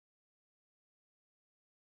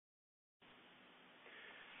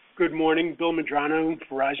Good morning, Bill Medrano,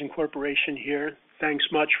 Verizon Corporation here. Thanks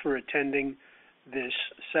much for attending this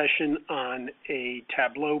session on a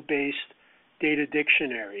Tableau-based data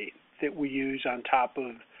dictionary that we use on top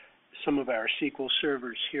of some of our SQL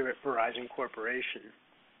servers here at Verizon Corporation.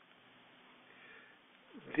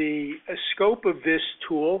 The scope of this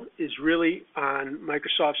tool is really on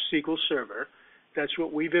Microsoft SQL Server. That's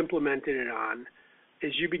what we've implemented it on.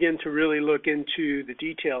 As you begin to really look into the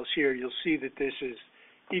details here, you'll see that this is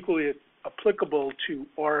equally applicable to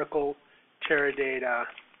Oracle, Teradata,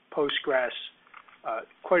 Postgres,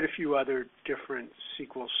 quite a few other different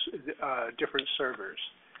different servers.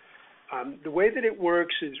 The way that it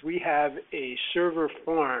works is we have a server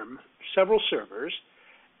farm, several servers,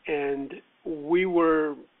 and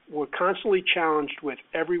we're constantly challenged with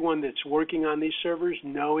everyone that's working on these servers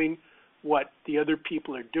knowing what the other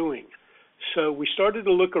people are doing. So we started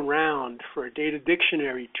to look around for a data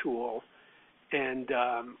dictionary tool, and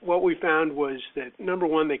what we found was that, number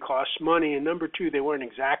one, they cost money, and number two, they weren't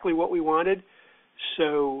exactly what we wanted.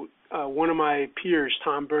 So one of my peers,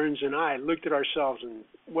 Tom Burns, and I looked at ourselves and,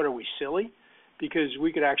 what are we, silly? Because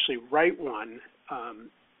we could actually write one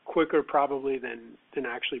quicker probably than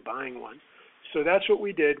actually buying one. So that's what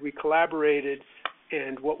we did. We collaborated,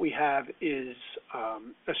 and what we have is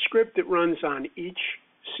a script that runs on each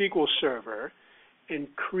SQL server and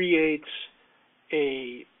creates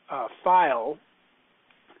a file,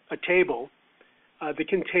 a table, that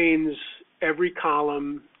contains every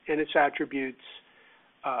column and its attributes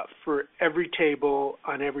for every table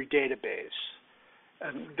on every database.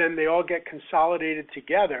 And then they all get consolidated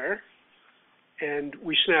together, and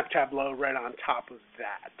we snap Tableau right on top of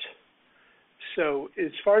that. So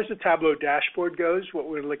as far as the Tableau dashboard goes, what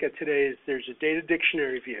we're going to look at today is there's a data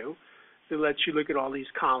dictionary view that lets you look at all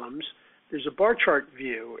these columns. There's a bar chart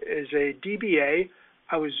view. As a DBA,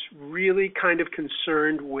 I was really kind of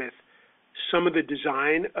concerned with some of the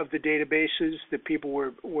design of the databases that people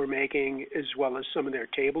were making, as well as some of their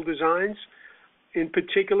table designs. In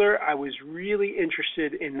particular, I was really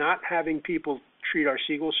interested in not having people treat our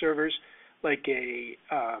SQL servers like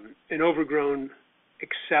an overgrown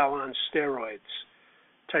Excel on steroids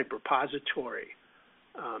type repository.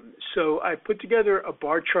 So I put together a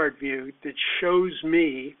bar chart view that shows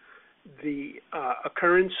me the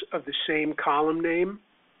occurrence of the same column name,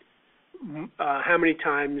 how many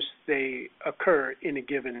times they occur in a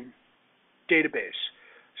given database.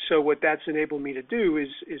 So what that's enabled me to do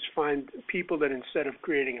is find people that, instead of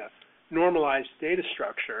creating a normalized data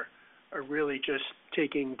structure, are really just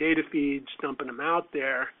taking data feeds, dumping them out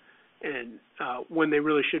there, and when they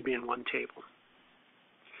really should be in one table.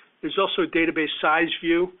 There's also a database size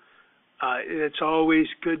view. It's always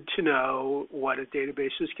good to know what a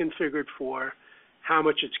database is configured for, how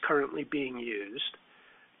much it's currently being used,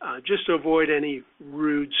 just to avoid any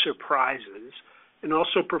rude surprises. And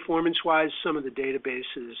also, performance-wise, some of the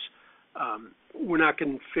databases were not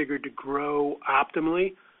configured to grow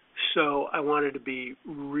optimally, so I wanted to be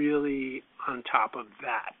really on top of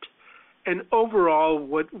that. And overall,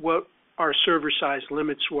 what our server size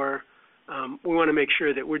limits were, we want to make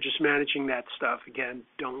sure that we're just managing that stuff. Again,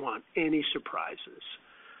 don't want any surprises.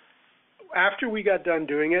 After we got done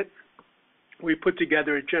doing it, we put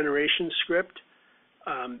together a generation script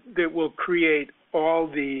that will create all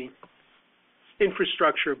the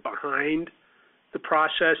infrastructure behind the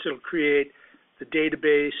process. It'll create the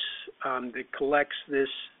database that collects this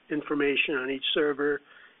information on each server.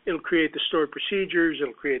 It'll create the stored procedures.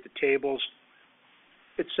 It'll create the tables,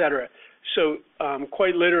 etc. So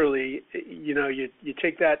quite literally, you know, you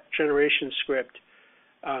take that generation script,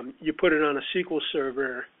 you put it on a SQL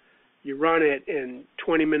server, you run it, and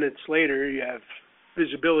 20 minutes later you have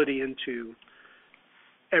visibility into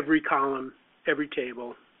every column, every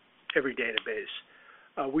table, every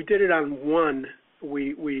database. We did it on one.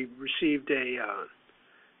 We received a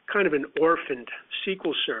kind of an orphaned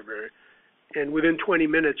SQL server, and within 20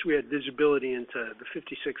 minutes we had visibility into the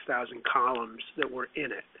 56,000 columns that were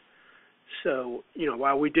in it. So, you know,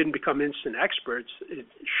 while we didn't become instant experts, it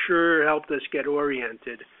sure helped us get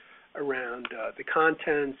oriented around the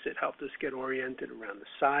contents. It helped us get oriented around the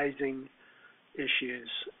sizing issues,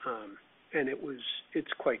 and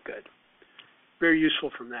it's quite good. Very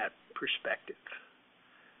useful from that perspective.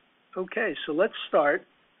 Okay, so let's start.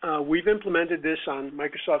 We've implemented this on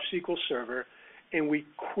Microsoft SQL Server, and we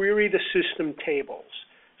query the system tables.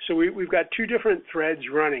 So we've got two different threads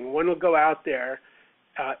running. One will go out there.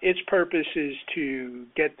 Its purpose is to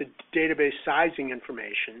get the database sizing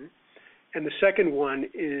information, and the second one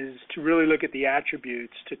is to really look at the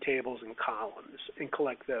attributes to tables and columns and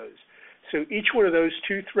collect those. So each one of those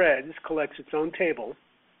two threads collects its own table,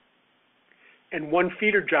 And one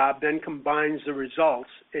feeder job then combines the results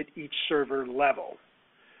at each server level.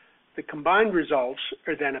 The combined results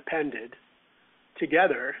are then appended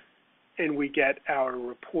together, and we get our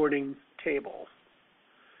reporting table.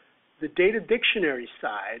 The data dictionary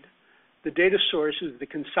side, the data source is the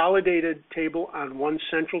consolidated table on one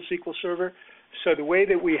central SQL server. So the way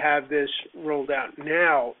that we have this rolled out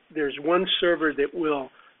now, there's one server that will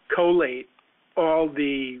collate all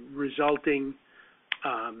the resulting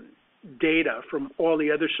data from all the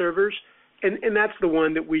other servers, and that's the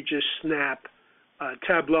one that we just snap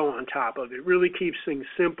Tableau on top of. It really keeps things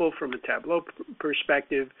simple from a Tableau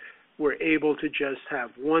perspective. We're able to just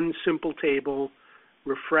have one simple table,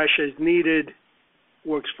 refresh as needed,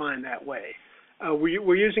 works fine that way.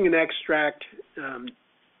 We're using an extract.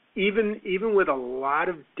 Even with a lot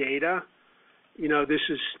of data, this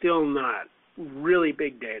is still not really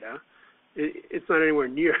big data. It's not anywhere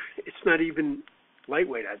near, it's not even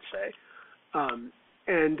lightweight, I'd say.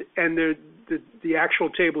 And the actual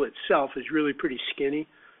table itself is really pretty skinny.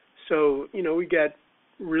 So, we get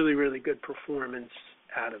really, really good performance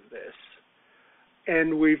out of this.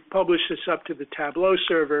 And we've published this up to the Tableau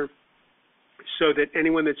server so that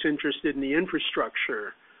anyone that's interested in the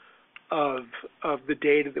infrastructure of the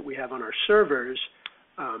data that we have on our servers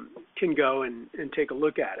can go and take a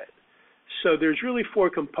look at it. So there's really 4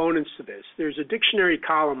 components to this. There's a dictionary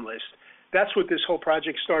column list. That's what this whole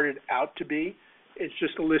project started out to be. It's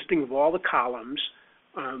just a listing of all the columns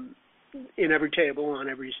in every table on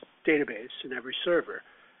every database in every server.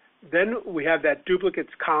 Then we have that duplicates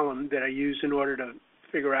column that I use in order to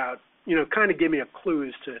figure out, kind of give me a clue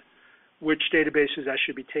as to which databases I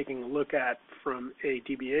should be taking a look at from a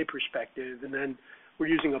DBA perspective. And then we're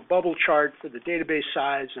using a bubble chart for the database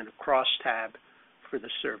size and a crosstab for the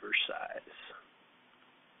server size.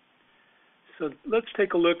 So let's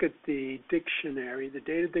take a look at the dictionary, the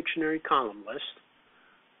data dictionary column list.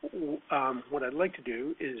 What I'd like to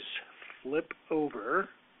do is flip over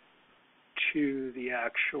to the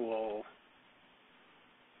actual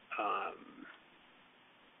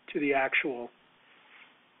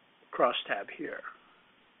crosstab here.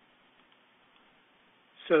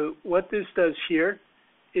 So what this does here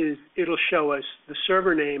is it'll show us the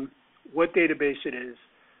server name, what database it is,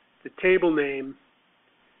 the table name,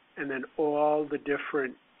 and then all the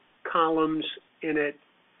different columns in it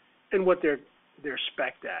and what they're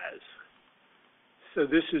spec'd as. So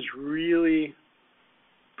this is really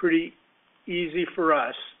pretty easy for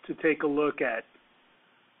us to take a look at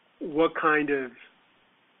what kind of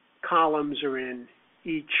columns are in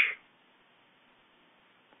each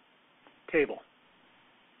table.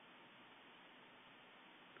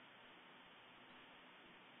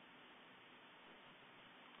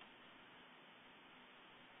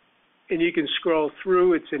 And you can scroll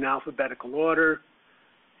through, it's in alphabetical order,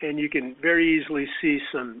 and you can very easily see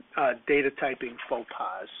some data typing faux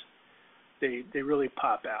pas. They really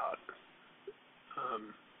pop out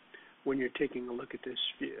when you're taking a look at this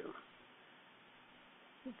view.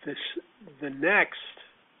 The next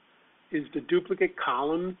is the duplicate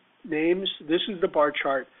column names. This is the bar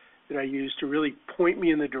chart that I use to really point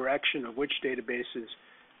me in the direction of which databases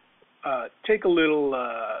take a little,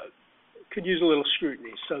 could use a little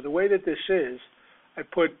scrutiny. So the way that this is, I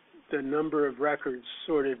put the number of records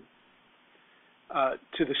sorted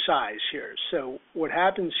to the size here. So what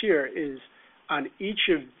happens here is on each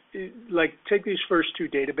of, like take these first 2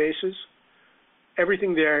 databases,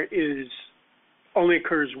 everything there is only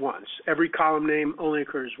occurs once. Every column name only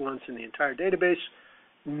occurs once in the entire database.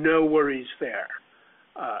 No worries there.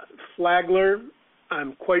 Flagler,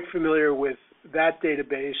 I'm quite familiar with that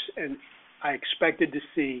database, and I expected to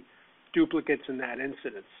see duplicates in that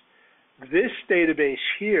instance. This database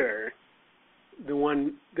here, the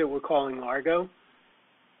one that we're calling Largo,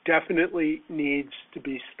 definitely needs to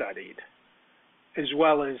be studied, as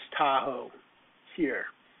well as Tahoe here.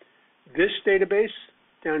 This database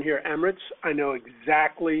down here, Emirates, I know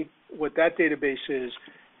exactly what that database is,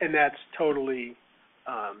 and that's totally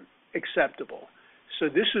acceptable. So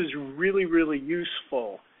this is really, really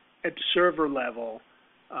useful at the server level,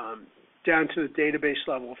 down to the database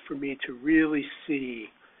level, for me to really see,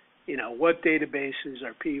 what databases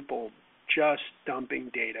are people just dumping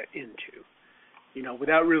data into,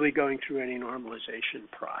 without really going through any normalization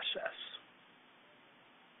process.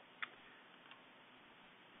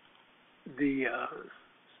 The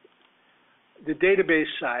database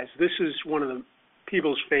size, this is one of the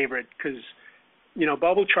people's favorite because,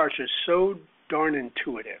 bubble charts are so darn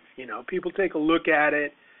intuitive. People take a look at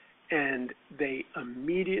it and they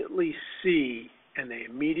immediately see and they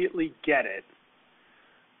immediately get it,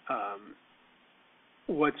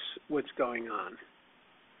 what's going on.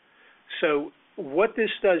 So what this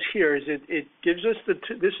does here is it gives us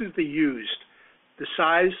this is the used. The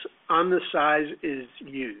size on the size is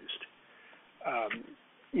used.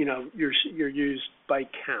 You know, you're used by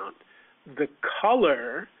count. The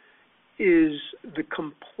color is the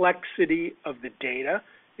complexity of the data.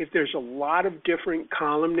 If there's a lot of different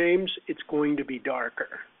column names, it's going to be darker.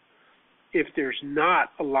 If there's not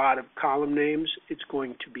a lot of column names, it's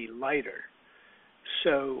going to be lighter.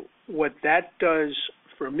 So what that does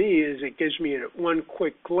for me is it gives me at one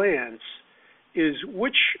quick glance is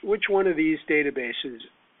which one of these databases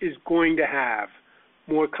is going to have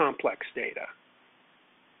more complex data.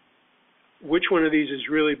 Which one of these is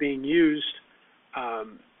really being used,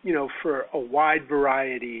 you know, for a wide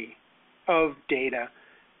variety of data,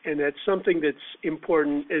 and that's something that's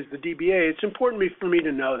important as the DBA. It's important for me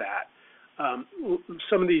to know that.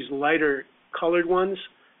 Some of these lighter colored ones,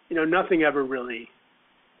 you know, nothing ever really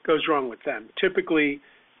goes wrong with them. Typically,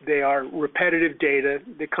 they are repetitive data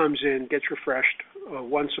that comes in, gets refreshed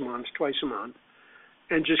once a month, twice a month,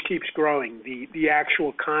 and just keeps growing. The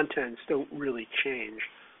actual contents don't really change.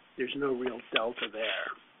 There's no real delta there.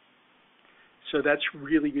 So that's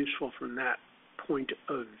really useful from that point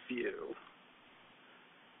of view.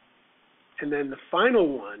 And then the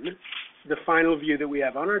final one, the final view that we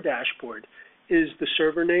have on our dashboard is the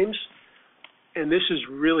server names. And this is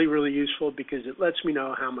really, really useful because it lets me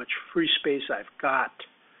know how much free space I've got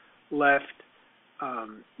left.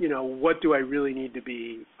 You know, what do I really need to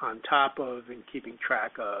be on top of and keeping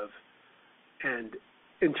track of? And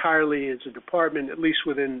entirely as a department, at least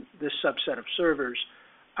within this subset of servers,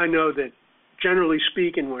 I know that generally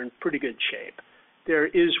speaking, we're in pretty good shape. There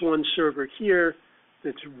is one server here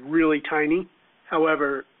that's really tiny.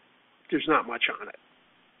 However, there's not much on it.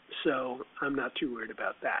 So I'm not too worried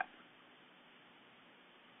about that.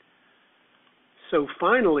 So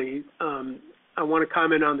finally, I want to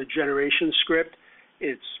comment on the generation script.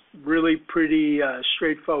 It's really pretty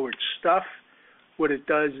straightforward stuff. What it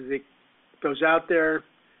does is it goes out there,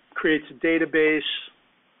 creates a database,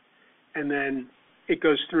 and then it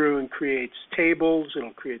goes through and creates tables.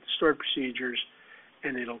 It'll create the stored procedures,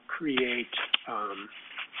 and it'll create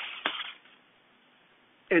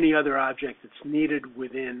any other object that's needed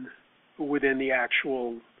within the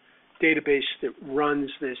actual database that runs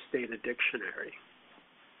this data dictionary.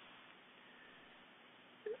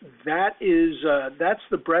 That's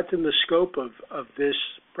the breadth and the scope of this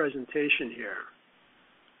presentation here.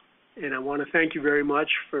 And I want to thank you very much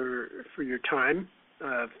for your time.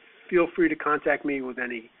 Feel free to contact me with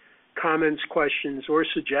any comments, questions, or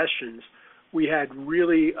suggestions. We had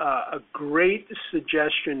really a great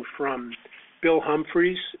suggestion from Bill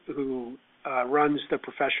Humphreys, who runs the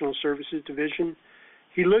professional services division.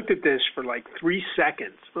 He looked at this for like 3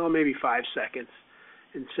 seconds, well, maybe 5 seconds,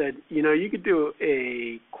 and said, you know, you could do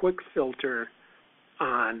a quick filter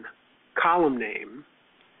on column name,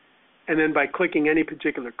 and then by clicking any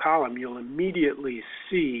particular column, you'll immediately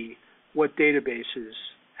see what databases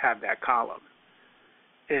have that column.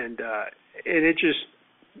 And it just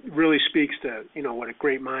really speaks to, you know, what a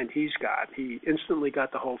great mind he's got. He instantly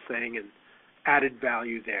got the whole thing and added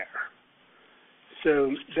value there.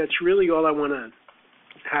 So that's really all I want to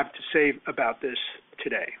have to say about this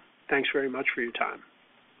today. Thanks very much for your time.